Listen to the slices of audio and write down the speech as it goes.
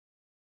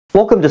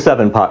Welcome to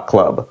 7 Pot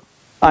Club.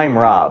 I'm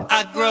Rob.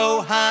 I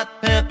grow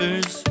hot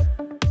peppers.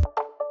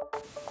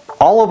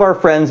 All of our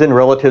friends and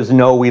relatives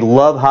know we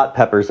love hot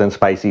peppers and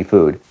spicy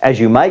food. As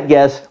you might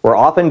guess, we're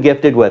often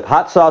gifted with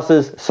hot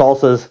sauces,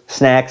 salsas,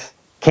 snacks,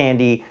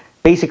 candy,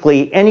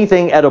 basically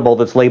anything edible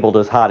that's labeled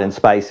as hot and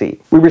spicy.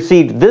 We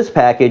received this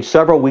package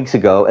several weeks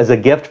ago as a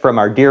gift from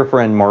our dear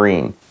friend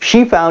Maureen.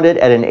 She found it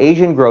at an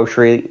Asian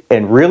grocery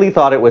and really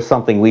thought it was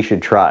something we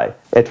should try.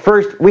 At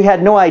first, we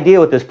had no idea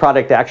what this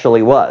product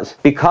actually was.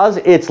 Because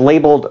it's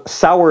labeled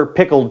sour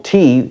pickled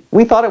tea,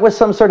 we thought it was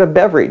some sort of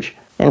beverage.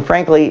 And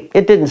frankly,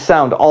 it didn't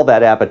sound all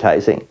that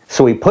appetizing.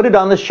 So we put it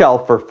on the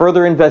shelf for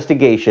further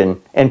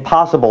investigation and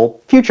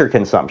possible future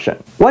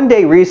consumption. One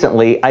day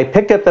recently, I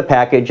picked up the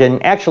package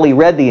and actually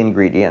read the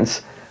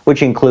ingredients,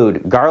 which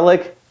include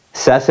garlic,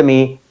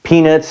 sesame,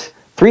 peanuts,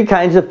 3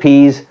 kinds of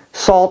peas,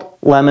 salt,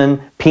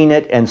 lemon,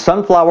 peanut, and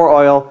sunflower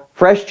oil,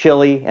 fresh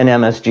chili, and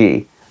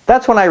MSG.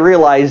 That's when I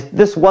realized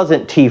this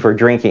wasn't tea for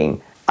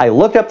drinking. I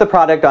looked up the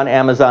product on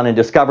Amazon and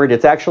discovered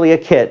it's actually a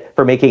kit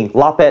for making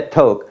Lahpet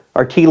Thoke,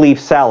 or tea leaf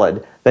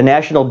salad, the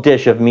national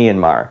dish of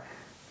Myanmar.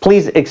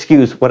 Please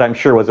excuse what I'm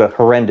sure was a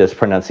horrendous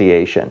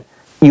pronunciation.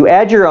 You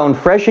add your own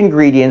fresh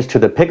ingredients to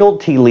the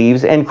pickled tea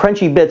leaves and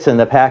crunchy bits in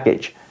the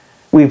package.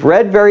 We've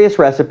read various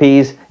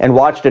recipes and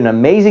watched an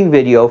amazing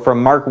video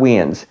from Mark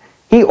Weins.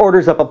 He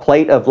orders up a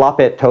plate of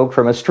Lahpet Thoke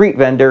from a street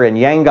vendor in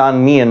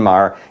Yangon,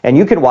 Myanmar, and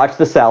you can watch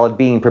the salad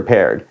being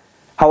prepared.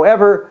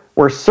 However,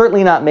 we're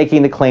certainly not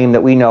making the claim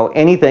that we know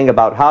anything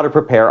about how to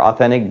prepare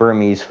authentic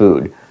Burmese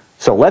food.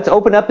 So let's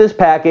open up this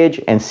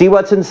package and see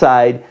what's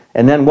inside,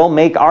 and then we'll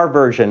make our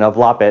version of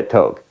Lahpet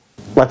Thoke.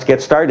 Let's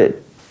get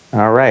started.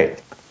 All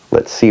right,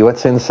 let's see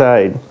what's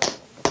inside.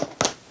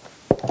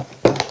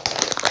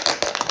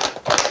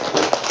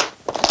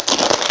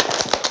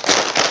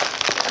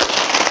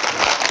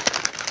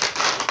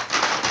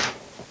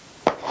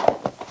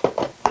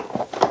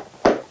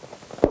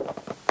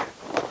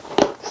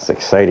 This is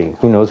exciting.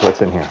 Who knows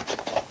what's in here?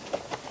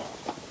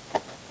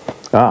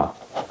 Oh.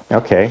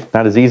 Okay,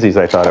 not as easy as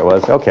I thought it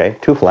was. Okay,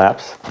 2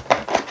 flaps.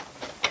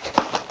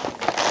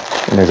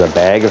 And there's a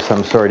bag of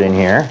some sort in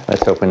here.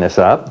 Let's open this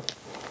up.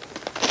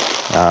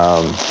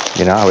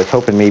 You know, I was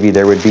hoping maybe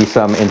there would be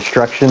some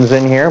instructions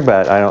in here,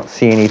 but I don't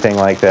see anything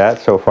like that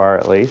so far,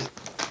 at least.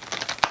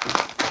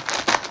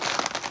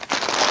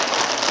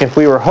 If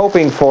we were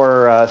hoping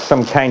for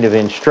some kind of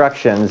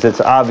instructions, it's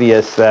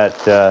obvious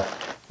that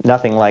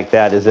nothing like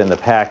that is in the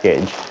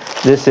package.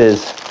 This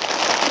is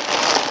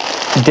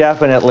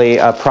definitely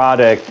a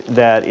product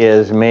that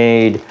is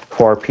made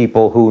for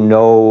people who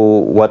know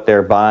what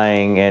they're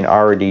buying and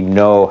already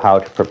know how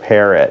to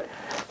prepare it.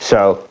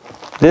 So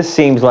this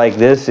seems like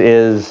this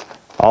is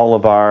all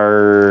of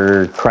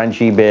our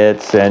crunchy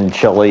bits and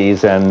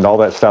chilies and all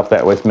that stuff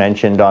that was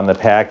mentioned on the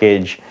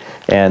package.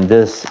 And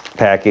this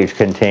package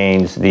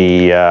contains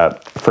the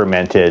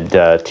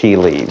fermented tea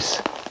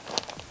leaves.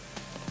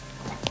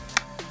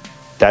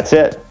 That's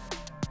it.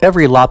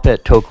 Every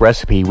Lahpet Thoke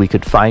recipe we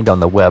could find on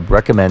the web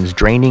recommends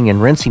draining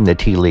and rinsing the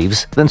tea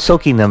leaves, then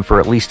soaking them for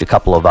at least a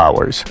couple of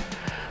hours.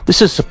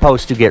 This is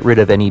supposed to get rid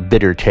of any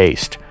bitter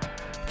taste.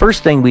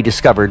 First thing we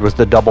discovered was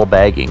the double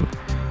bagging.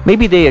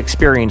 Maybe they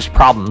experienced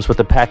problems with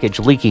the package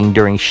leaking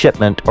during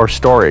shipment or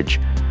storage.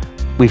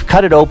 We've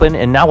cut it open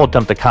and now we'll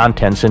dump the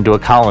contents into a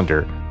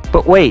colander.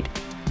 But wait,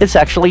 it's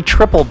actually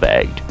triple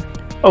bagged.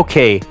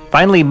 Okay,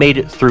 finally made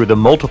it through the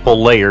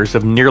multiple layers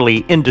of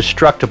nearly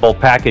indestructible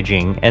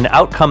packaging, and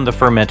out come the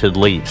fermented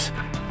leaves.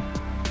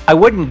 I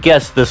wouldn't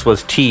guess this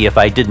was tea if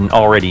I didn't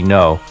already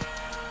know.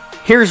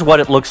 Here's what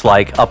it looks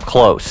like up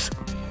close.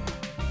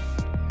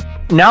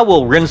 Now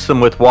we'll rinse them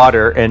with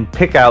water and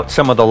pick out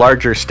some of the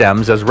larger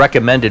stems as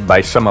recommended by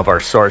some of our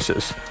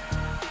sources.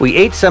 We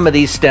ate some of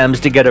these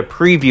stems to get a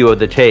preview of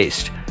the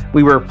taste.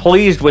 We were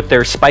pleased with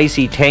their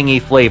spicy, tangy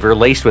flavor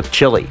laced with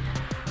chili.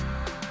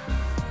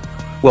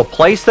 We'll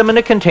place them in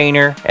a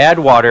container, add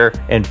water,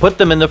 and put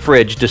them in the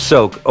fridge to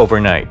soak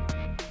overnight.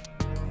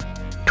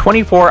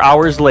 24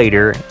 hours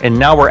later, and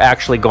now we're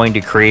actually going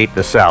to create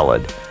the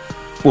salad.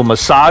 We'll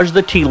massage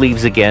the tea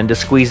leaves again to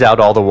squeeze out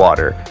all the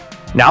water.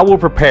 Now we'll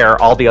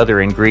prepare all the other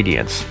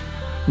ingredients.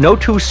 No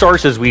 2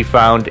 sources we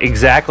found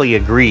exactly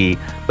agree,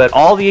 but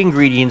all the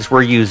ingredients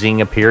we're using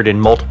appeared in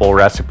multiple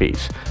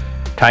recipes.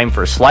 Time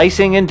for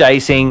slicing and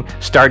dicing,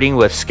 starting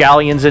with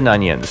scallions and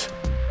onions.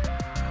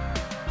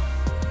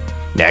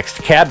 Next,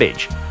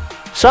 cabbage.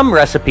 Some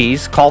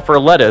recipes call for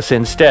lettuce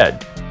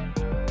instead.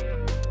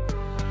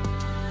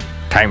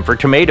 Time for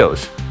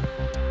tomatoes.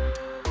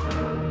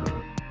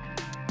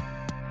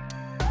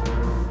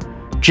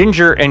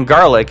 Ginger and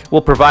garlic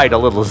will provide a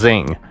little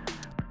zing.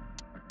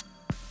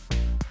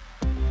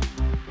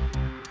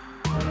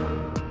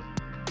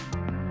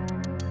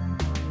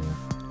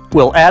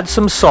 We'll add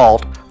some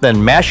salt,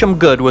 then mash them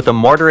good with a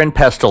mortar and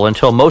pestle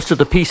until most of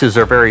the pieces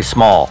are very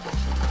small.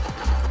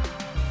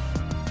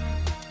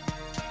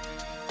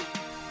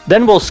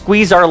 Then we'll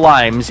squeeze our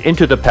limes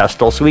into the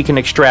pestle so we can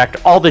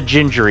extract all the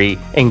gingery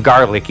and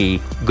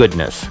garlicky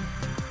goodness.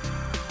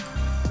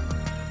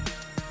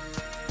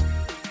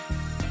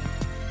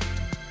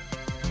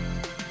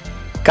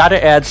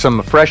 Gotta add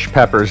some fresh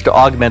peppers to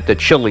augment the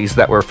chilies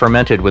that were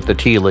fermented with the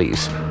tea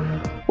leaves.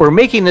 We're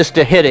making this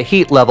to hit a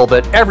heat level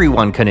that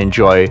everyone can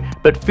enjoy,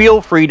 but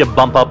feel free to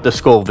bump up the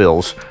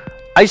Scovilles.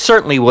 I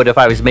certainly would if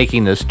I was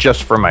making this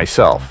just for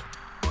myself.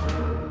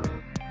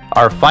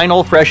 Our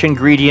final fresh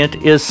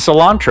ingredient is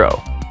cilantro.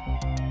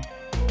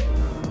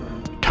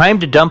 Time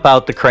to dump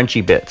out the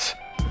crunchy bits.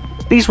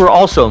 These were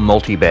also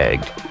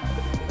multi-bagged.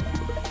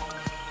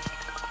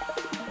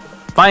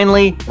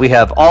 Finally, we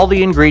have all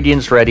the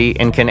ingredients ready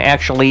and can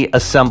actually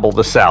assemble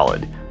the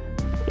salad.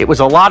 It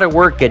was a lot of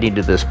work getting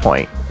to this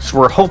point, so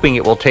we're hoping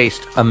it will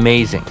taste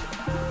amazing.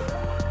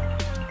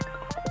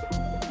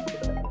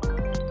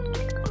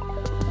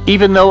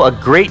 Even though a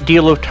great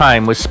deal of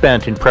time was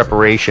spent in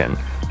preparation,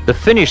 the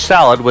finished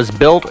salad was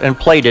built and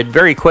plated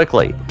very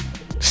quickly.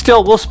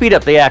 Still, we'll speed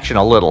up the action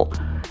a little.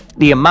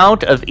 The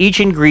amount of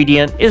each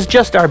ingredient is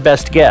just our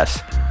best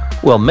guess.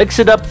 We'll mix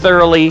it up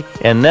thoroughly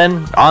and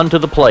then onto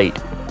the plate.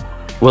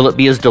 Will it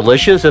be as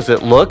delicious as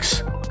it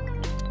looks?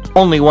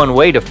 Only one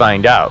way to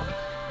find out.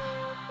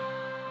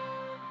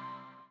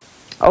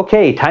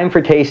 Okay, time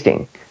for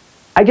tasting.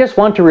 I just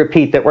want to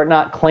repeat that we're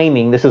not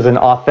claiming this is an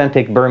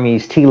authentic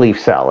Burmese tea leaf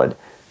salad.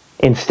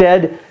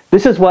 Instead,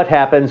 this is what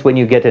happens when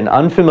you get an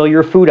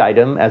unfamiliar food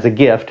item as a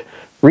gift,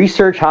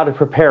 research how to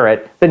prepare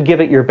it, then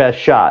give it your best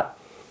shot.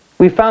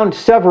 We found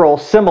several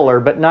similar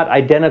but not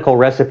identical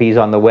recipes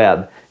on the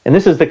web, and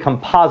this is the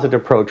composite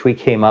approach we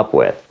came up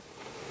with.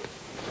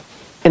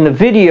 In the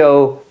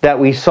video that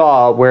we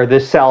saw where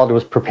this salad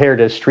was prepared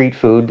as street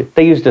food,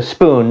 they used a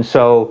spoon,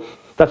 so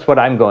that's what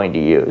I'm going to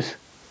use.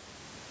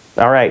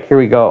 All right, here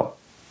we go.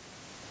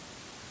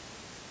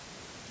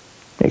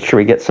 Make sure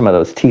we get some of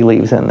those tea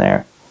leaves in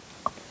there.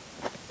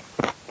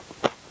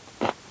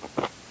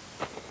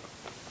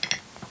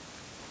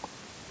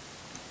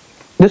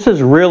 This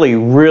is really,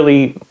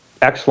 really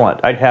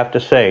excellent, I'd have to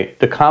say.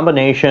 The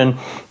combination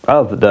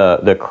of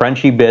the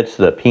crunchy bits,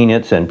 the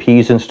peanuts and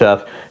peas and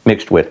stuff,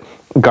 mixed with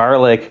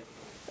garlic,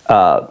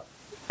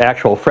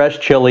 actual fresh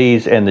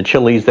chilies, and the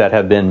chilies that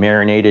have been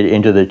marinated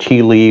into the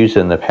tea leaves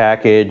and the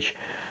package,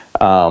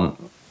 the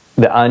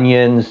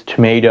onions,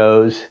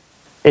 tomatoes.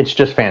 It's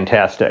just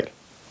fantastic.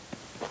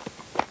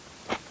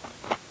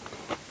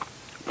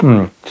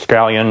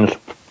 Scallions.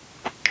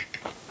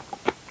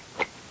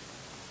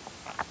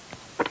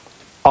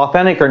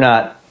 Authentic or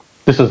not,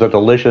 this is a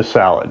delicious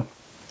salad.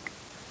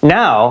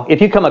 Now,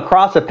 if you come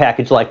across a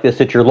package like this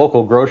at your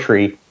local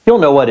grocery, you'll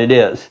know what it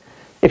is.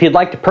 If you'd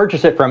like to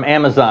purchase it from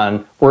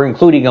Amazon, we're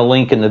including a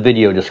link in the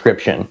video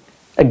description.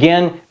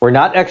 Again, we're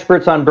not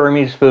experts on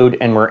Burmese food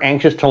and we're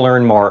anxious to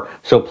learn more,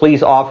 so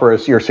please offer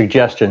us your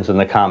suggestions in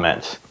the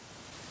comments.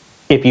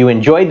 If you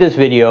enjoyed this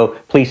video,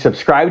 please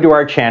subscribe to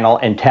our channel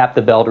and tap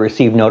the bell to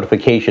receive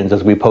notifications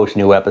as we post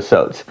new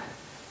episodes.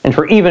 And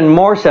for even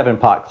more 7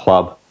 Pot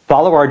Club,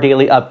 follow our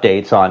daily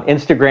updates on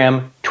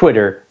Instagram,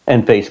 Twitter,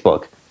 and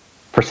Facebook.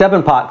 For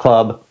 7 Pot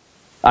Club,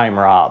 I'm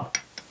Rob.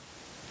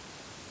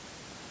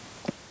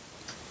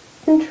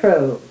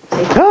 Intro.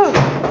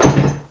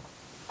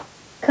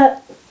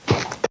 Cut.